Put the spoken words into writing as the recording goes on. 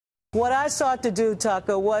What I sought to do,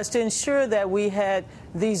 Tucker, was to ensure that we had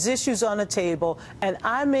these issues on the table, and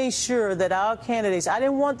I made sure that our candidates, I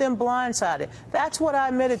didn't want them blindsided. That's what I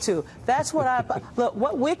admitted to. That's what I, look,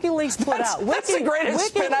 what WikiLeaks put out. That's the greatest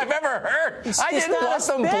spin I've ever heard. I didn't want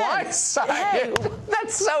them blindsided. Hey.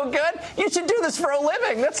 That's so good. You should do this for a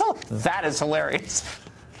living. That is hilarious.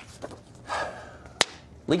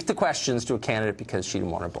 Leaked the questions to a candidate because she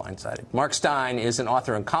didn't want her blindsided. Mark Steyn is an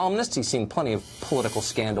author and columnist. He's seen plenty of political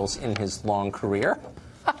scandals in his long career.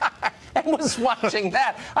 And was watching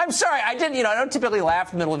that. I'm sorry, I don't typically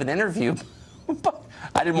laugh in the middle of an interview, but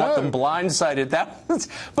I didn't want them blindsided.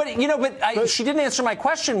 She didn't answer my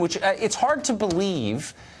question, which it's hard to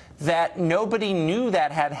believe that nobody knew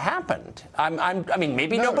that had happened. I mean,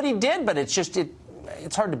 maybe nobody did, but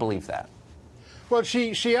it's hard to believe that. Well,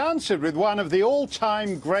 she answered with one of the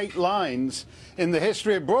all-time great lines in the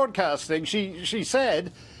history of broadcasting. She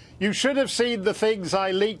said, "You should have seen the things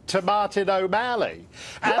I leaked to Martin O'Malley."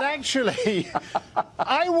 And actually,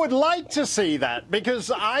 I would like to see that,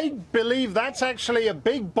 because I believe that's actually a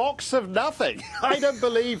big box of nothing. I don't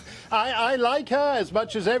believe... I like her as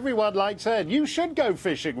much as everyone likes her. You should go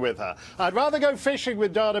fishing with her. I'd rather go fishing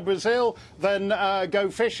with Donna Brazile than go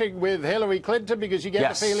fishing with Hillary Clinton, because you get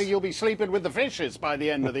the feeling you'll be sleeping with the fishes by the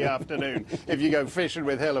end of the afternoon if you go fishing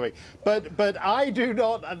with Hillary. But I do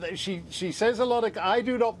not... She says a lot of... I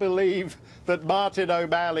do not believe that Martin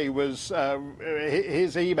O'Malley was...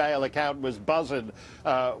 his email account was buzzing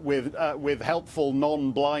with helpful,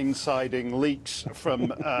 non-blindsiding leaks from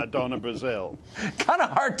Donna Brazile. Kind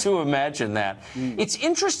of hard to imagine that. It's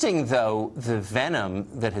interesting, though, the venom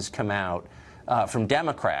that has come out from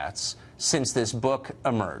Democrats since this book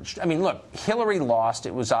emerged. I mean, look, Hillary lost.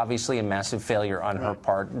 It was obviously a massive failure on her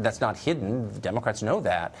part. That's not hidden. The Democrats know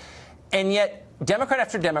that. And yet, Democrat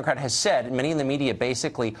after Democrat has said, and many in the media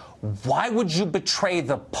basically, why would you betray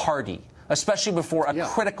the party, especially before a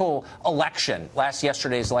critical election,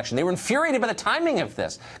 yesterday's election? They were infuriated by the timing of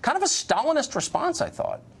this. Kind of a Stalinist response, I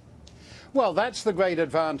thought. Well, that's the great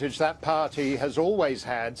advantage that party has always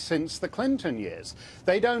had since the Clinton years.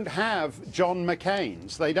 They don't have John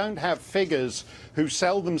McCain's. They don't have figures who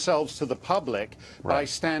sell themselves to the public by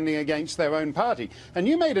standing against their own party. And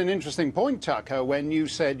you made an interesting point, Tucker, when you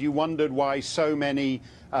said you wondered why so many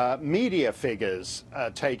media figures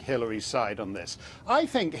take Hillary's side on this. I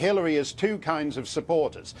think Hillary has two kinds of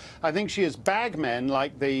supporters. I think she has bagmen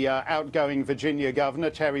like the outgoing Virginia governor,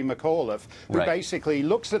 Terry McAuliffe, who basically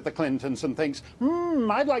looks at the Clintons and thinks,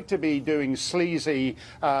 I'd like to be doing sleazy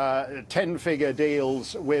 10-figure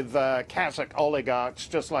deals with Kazakh oligarchs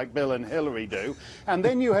just like Bill and Hillary do. And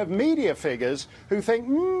then you have media figures who think,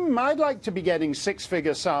 I'd like to be getting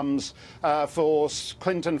six-figure sums for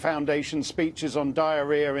Clinton Foundation speeches on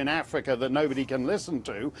diarrhea in Africa that nobody can listen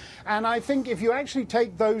to. And I think if you actually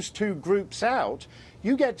take those two groups out,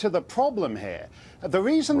 you get to the problem here. The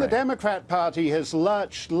reason the Democrat Party has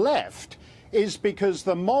lurched left is because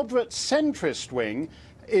the moderate centrist wing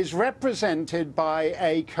is represented by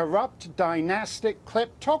a corrupt dynastic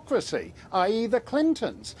kleptocracy, i.e. the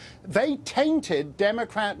Clintons. They tainted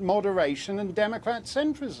Democrat moderation and Democrat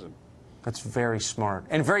centrism. That's very smart.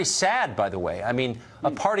 And very sad, by the way. I mean,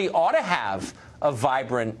 a party ought to have a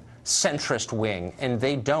vibrant centrist wing, and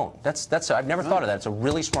they don't. I've never thought of that. It's a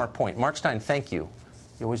really smart point. Mark Steyn, thank you.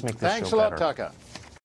 You always make this show better. Thanks a lot, Tucker.